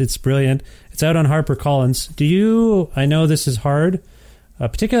Heads. It's brilliant. It's out on HarperCollins. I know this is hard,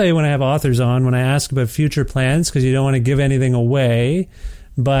 particularly when I have authors on, when I ask about future plans, because you don't want to give anything away.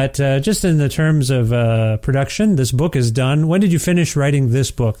 But just in the terms of production, this book is done. When did you finish writing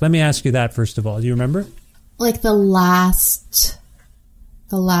this book? Let me ask you that first of all. Do you remember? Like the last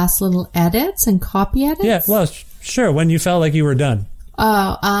little edits and copy edits? Yeah, well, sure. When you felt like you were done.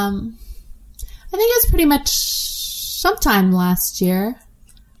 Oh, I think it was pretty much sometime last year.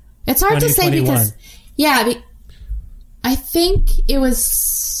 It's hard to say because, I think it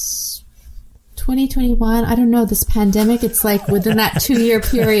was 2021. I don't know, this pandemic, it's like within that 2-year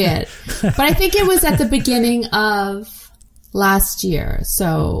period. But I think it was at the beginning of last year.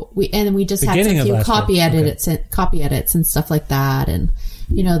 So we just had a few copy edits and stuff like that. And,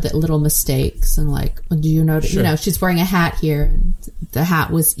 the little mistakes and like, do you know, she's wearing a hat here and the hat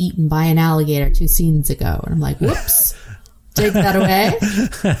was eaten by an alligator 2 scenes ago. And I'm like, whoops. Take that away.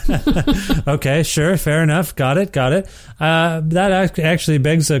 Okay, sure. Fair enough. Got it. That actually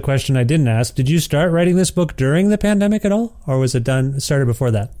begs a question I didn't ask. Did you start writing this book during the pandemic at all? Or was it started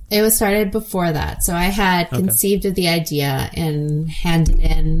before that? It was started before that. So I had conceived of the idea and handed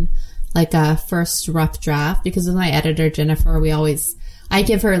in like a first rough draft because with my editor, Jennifer, I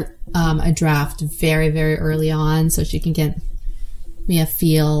give her a draft very, very early on so she can get me a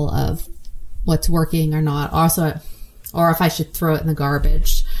feel of what's working or not. Also, or if I should throw it in the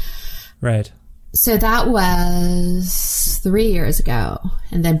garbage. Right. So that was 3 years ago.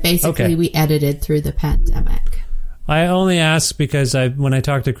 And then basically we edited through the pandemic. I only ask because when I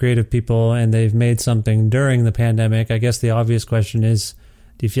talk to creative people and they've made something during the pandemic, I guess the obvious question is,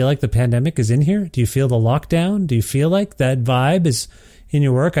 do you feel like the pandemic is in here? Do you feel the lockdown? Do you feel like that vibe is in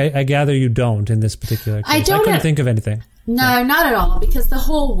your work? I gather you don't in this particular case. I couldn't think of anything. No, not at all, because the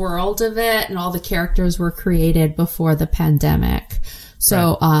whole world of it and all the characters were created before the pandemic.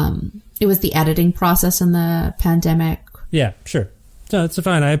 So it was the editing process in the pandemic. Yeah, sure. No, it's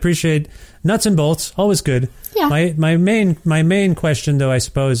fine. I appreciate nuts and bolts. Always good. Yeah. My main question, though, I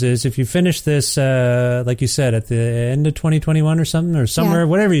suppose, is if you finish this, like you said, at the end of 2021 or something, or somewhere,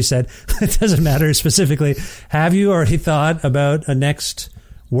 whatever you said, it doesn't matter specifically. Have you already thought about a next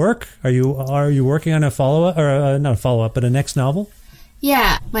work? Are you working on a follow-up, or not a follow-up, but a next novel?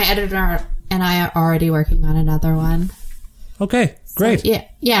 Yeah, my editor and I are already working on another one. Okay, great. So,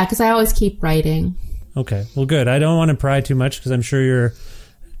 yeah, because I always keep writing. Okay, well, good. I don't want to pry too much because I'm sure you're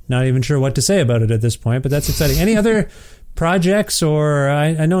not even sure what to say about it at this point, but that's exciting. Any other projects, or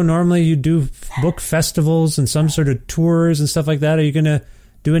I know normally you do book festivals and some sort of tours and stuff like that. Are you going to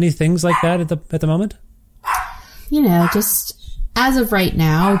do any things like that at the moment? Just as of right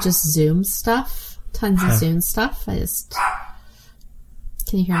now, just Zoom stuff, tons of Zoom stuff. Can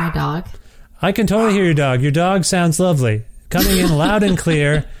you hear my dog? I can totally hear your dog. Your dog sounds lovely, coming in loud and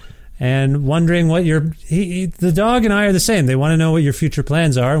clear. And wondering what the dog and I are the same. They want to know what your future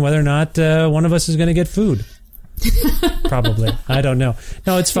plans are and whether or not one of us is going to get food. Probably. I don't know.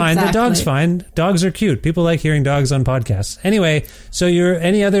 No, it's fine. Exactly. The dog's fine. Dogs are cute. People like hearing dogs on podcasts. Anyway, so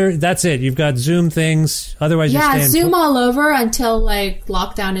that's it. You've got Zoom things. Otherwise, you're staying... Zoom all over until like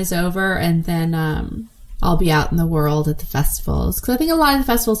lockdown is over, and then I'll be out in the world at the festivals. Because I think a lot of the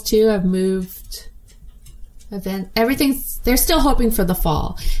festivals too have moved... they're still hoping for the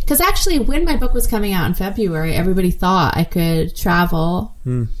fall, because actually when my book was coming out in February, everybody thought I could travel,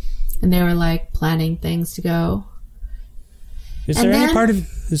 and they were like planning things to go. Is there any part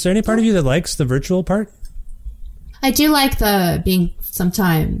of you that likes the virtual part? I do like the being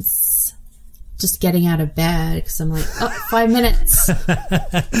sometimes just getting out of bed, because I'm like, 5 minutes.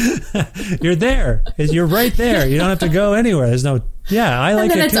 You're there. You're right there. You don't have to go anywhere. There's no... Yeah, I like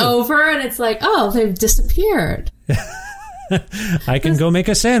it too. And then it's over, and it's like, they've disappeared. I can go make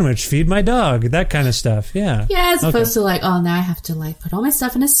a sandwich, feed my dog, that kind of stuff. Yeah. Yeah, as opposed to like, now I have to like put all my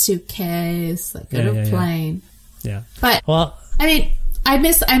stuff in a suitcase, like go to a plane. Yeah. But I mean, I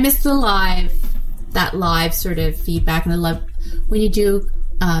miss that live sort of feedback, and I love when you do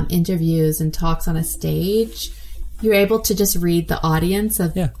interviews and talks on a stage. You're able to just read the audience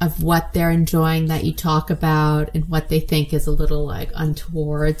of what they're enjoying that you talk about and what they think is a little like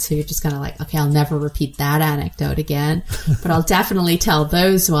untoward. So you're just kind of like, okay, I'll never repeat that anecdote again, but I'll definitely tell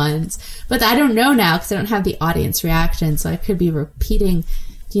those ones. But I don't know now because I don't have the audience reaction. So I could be repeating,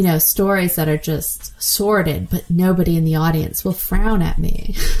 stories that are just sordid, but nobody in the audience will frown at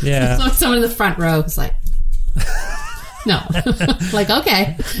me. Yeah. So someone in the front row is like, no, like,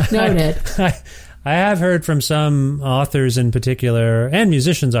 okay, noted. I have heard from some authors in particular, and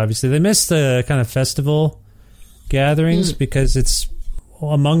musicians, obviously, they miss the kind of festival gatherings because it's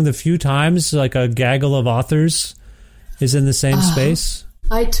among the few times like a gaggle of authors is in the same space.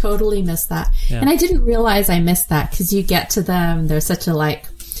 I totally miss that. Yeah. And I didn't realize I missed that because you get to them, there's such a like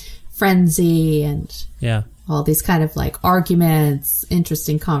frenzy and all these kind of like arguments,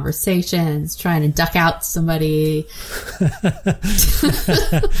 interesting conversations, trying to duck out somebody. A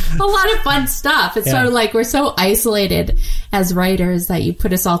lot of fun stuff. It's sort of like we're so isolated as writers that you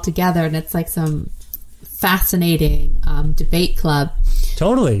put us all together and it's like some fascinating debate club.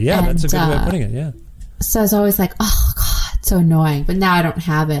 Totally. Yeah, and that's a good way of putting it. Yeah. So I was always like, oh, God, so annoying. But now I don't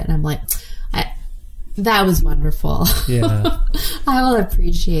have it. And I'm like, that was wonderful. Yeah. I will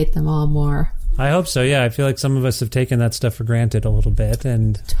appreciate them all more. I hope so, yeah. I feel like some of us have taken that stuff for granted a little bit.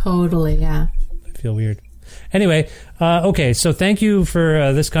 And totally, yeah. I feel weird. Anyway, okay, so thank you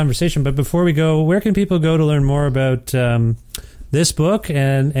for this conversation. But before we go, where can people go to learn more about this book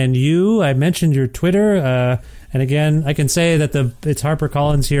and you? I mentioned your Twitter. And again, I can say that it's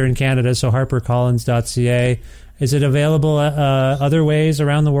HarperCollins here in Canada, so harpercollins.ca. Is it available other ways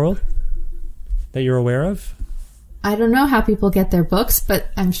around the world that you're aware of? I don't know how people get their books, but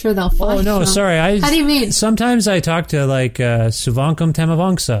I'm sure they'll find them. Oh, no, sorry. How do you mean? Sometimes I talk to, like, Suvankam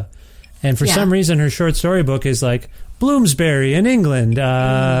Tamavangsa, and for some reason her short story book is, like, Bloomsbury in England.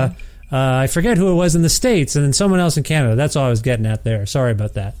 I forget who it was in the States, and then someone else in Canada. That's all I was getting at there. Sorry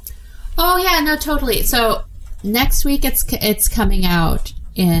about that. Oh, yeah, no, totally. So next week it's coming out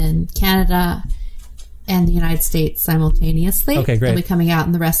in Canada and the United States simultaneously. Okay, great. It'll be coming out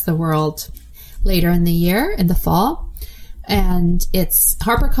in the rest of the world later in the year, in the fall. And it's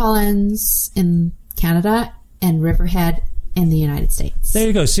HarperCollins in Canada and Riverhead in the United States. There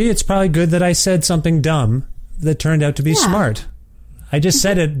you go. See, it's probably good that I said something dumb that turned out to be smart. I just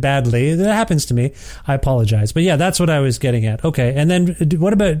said it badly. That happens to me. I apologize. But yeah, that's what I was getting at. Okay. And then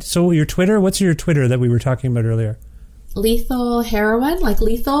what about, so your Twitter? What's your Twitter that we were talking about earlier? Lethal Heroine, like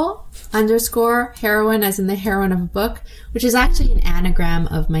lethal _ heroine as in the heroine of a book, which is actually an anagram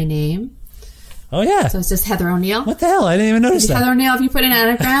of my name. Oh, yeah. So it's just Heather O'Neill. What the hell? I didn't even notice that. Heather O'Neill, if you put an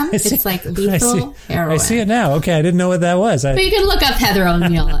anagram, it's like lethal heroine. I see it now. Okay, I didn't know what that was. But you can look up Heather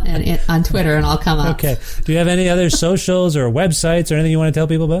O'Neill on Twitter and I'll come up. Okay. Do you have any other socials or websites or anything you want to tell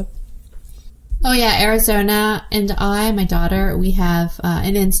people about? Oh, yeah. Arizona and my daughter, we have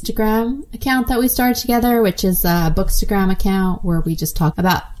an Instagram account that we started together, which is a Bookstagram account where we just talk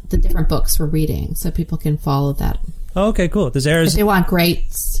about the different books we're reading so people can follow that. Oh, okay, cool. If they want great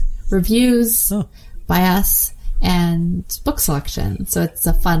reviews by us and book selection. So it's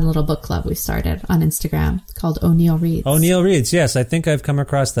a fun little book club we started on Instagram. It's called O'Neill Reads. O'Neill Reads, yes. I think I've come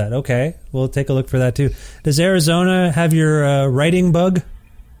across that. Okay, we'll take a look for that too. Does Arizona have your writing bug?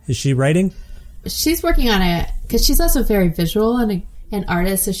 Is she writing? She's working on it because she's also very visual and an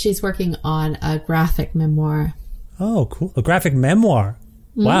artist. So she's working on a graphic memoir. Oh, cool. A graphic memoir.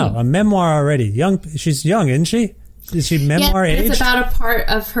 Wow, a memoir already. She's young, isn't she? Is she memoir age? It's about a part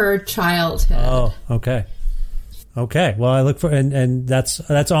of her childhood. Oh, okay. Okay. Well, I look for and that's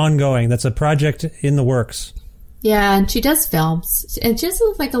ongoing. That's a project in the works. Yeah, and she does films. And she does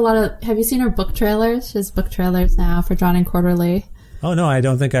like a lot of. Have you seen her book trailers? She has book trailers now for John and Quarterly. Oh no, I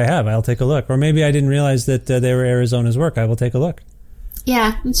don't think I have. I'll take a look. Or maybe I didn't realize that they were Arizona's work. I will take a look.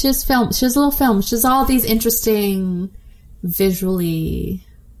 Yeah, and she has films. She has little films. She has all these interesting, visually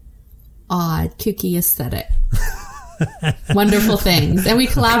odd, kooky aesthetic. Wonderful things. And we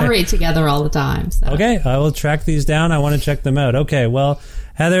collaborate together all the time. So. Okay, I will track these down. I want to check them out. Okay, well,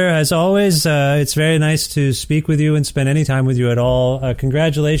 Heather, as always, it's very nice to speak with you and spend any time with you at all.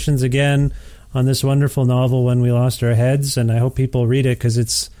 Congratulations again on this wonderful novel, When We Lost Our Heads, and I hope people read it because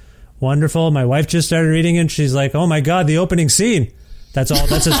it's wonderful. My wife just started reading it, and she's like, oh my God, the opening scene. That's all.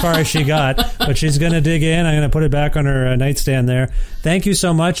 That's as far as she got. But she's going to dig in. I'm going to put it back on her nightstand there. Thank you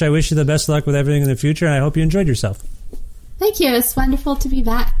so much. I wish you the best luck with everything in the future, and I hope you enjoyed yourself. Thank you. It's wonderful to be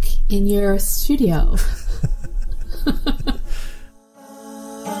back in your studio.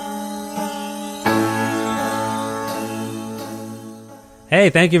 Hey,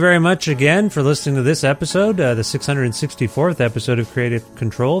 thank you very much again for listening to this episode, the 664th episode of Creative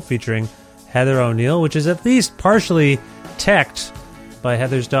Control featuring Heather O'Neill, which is at least partially teched by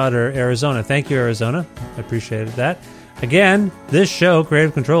Heather's daughter, Arizona. Thank you, Arizona. I appreciated that. Again, this show,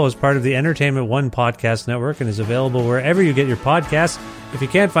 Creative Control, is part of the Entertainment One podcast network and is available wherever you get your podcasts. If you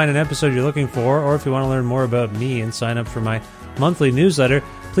can't find an episode you're looking for, or if you want to learn more about me and sign up for my monthly newsletter,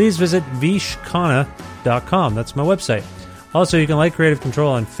 please visit vishkhanna.com. That's my website. Also, you can like Creative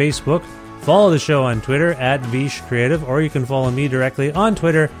Control on Facebook, Follow the show on Twitter at Vish Creative, or you can follow me directly on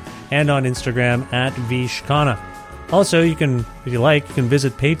Twitter and on Instagram at VishKhanna. Also, you can, if you like, you can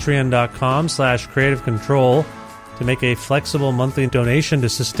visit patreon.com/creative control to make a flexible monthly donation to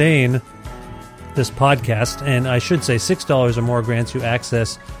sustain this podcast. And I should say $6 or more grants you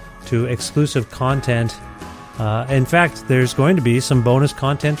access to exclusive content. In fact, there's going to be some bonus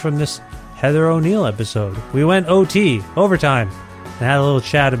content from this Heather O'Neill episode. We went OT, overtime, and had a little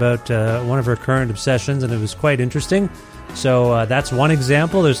chat about one of her current obsessions, and it was quite interesting. So that's one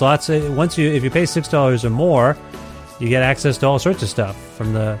example. There's lots of, if you pay $6 or more, you get access to all sorts of stuff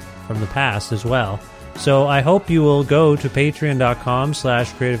from the past as well. So I hope you will go to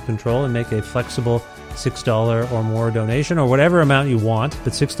patreon.com/creative control and make a flexible $6 or more donation, or whatever amount you want,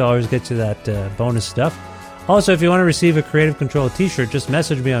 but $6 gets you that bonus stuff. Also, if you want to receive a Creative Control t-shirt, just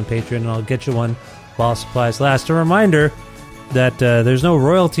message me on Patreon and I'll get you one while supplies last. A reminder that there's no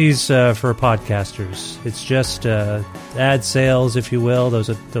royalties for podcasters. It's just ad sales, if you will,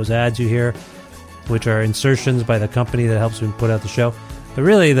 those ads you hear, which are insertions by the company that helps me put out the show. But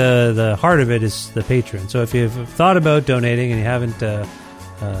really, the heart of it is the Patreon. So if you've thought about donating and you haven't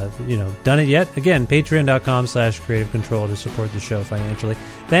done it yet, again, patreon.com/creative control to support the show financially.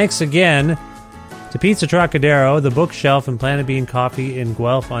 Thanks again to Pizza Trocadero, The Bookshelf, and Planet Bean Coffee in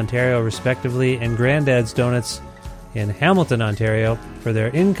Guelph, Ontario, respectively, and Grandad's Donuts in Hamilton, Ontario, for their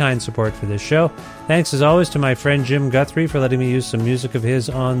in-kind support for this show. Thanks, as always, to my friend Jim Guthrie for letting me use some music of his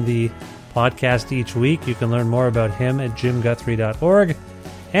on the podcast each week. You can learn more about him at jimguthrie.org.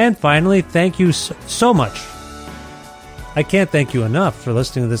 And finally, thank you so much. I can't thank you enough for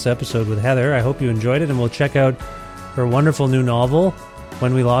listening to this episode with Heather. I hope you enjoyed it, and we'll check out her wonderful new novel,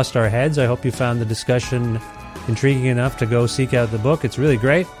 When We Lost Our Heads. I hope you found the discussion intriguing enough to go seek out the book. It's really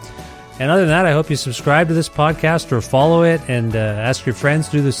great. And other than that, I hope you subscribe to this podcast or follow it, and ask your friends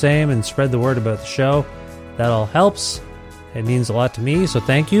to do the same and spread the word about the show. That all helps. It means a lot to me, so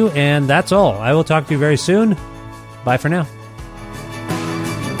thank you. And that's all. I will talk to you very soon. Bye for now.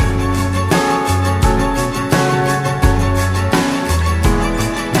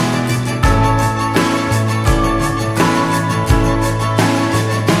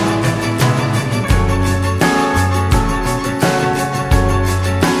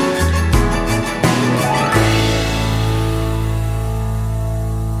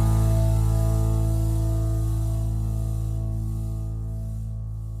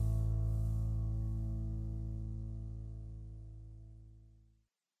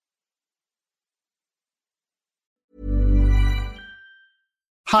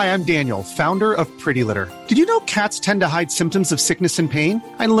 Hi, I'm Daniel, founder of Pretty Litter. Did you know cats tend to hide symptoms of sickness and pain?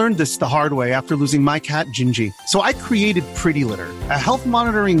 I learned this the hard way after losing my cat, Gingy. So I created Pretty Litter, a health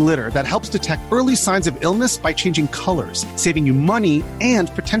monitoring litter that helps detect early signs of illness by changing colors, saving you money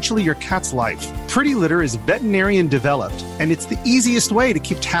and potentially your cat's life. Pretty Litter is veterinarian developed, and it's the easiest way to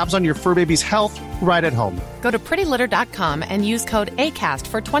keep tabs on your fur baby's health right at home. Go to prettylitter.com and use code ACAST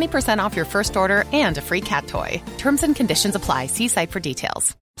for 20% off your first order and a free cat toy. Terms and conditions apply. See site for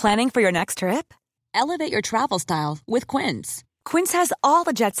details. Planning for your next trip? Elevate your travel style with Quince. Quince has all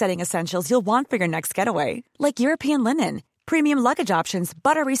the jet-setting essentials you'll want for your next getaway, like European linen, premium luggage options,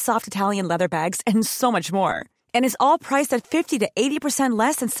 buttery soft Italian leather bags, and so much more. And is all priced at 50 to 80%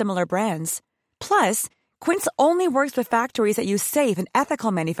 less than similar brands. Plus, Quince only works with factories that use safe and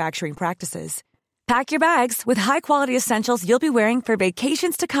ethical manufacturing practices. Pack your bags with high-quality essentials you'll be wearing for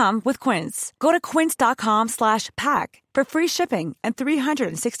vacations to come with Quince. Go to quince.com/pack for free shipping and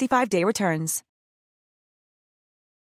 365-day returns.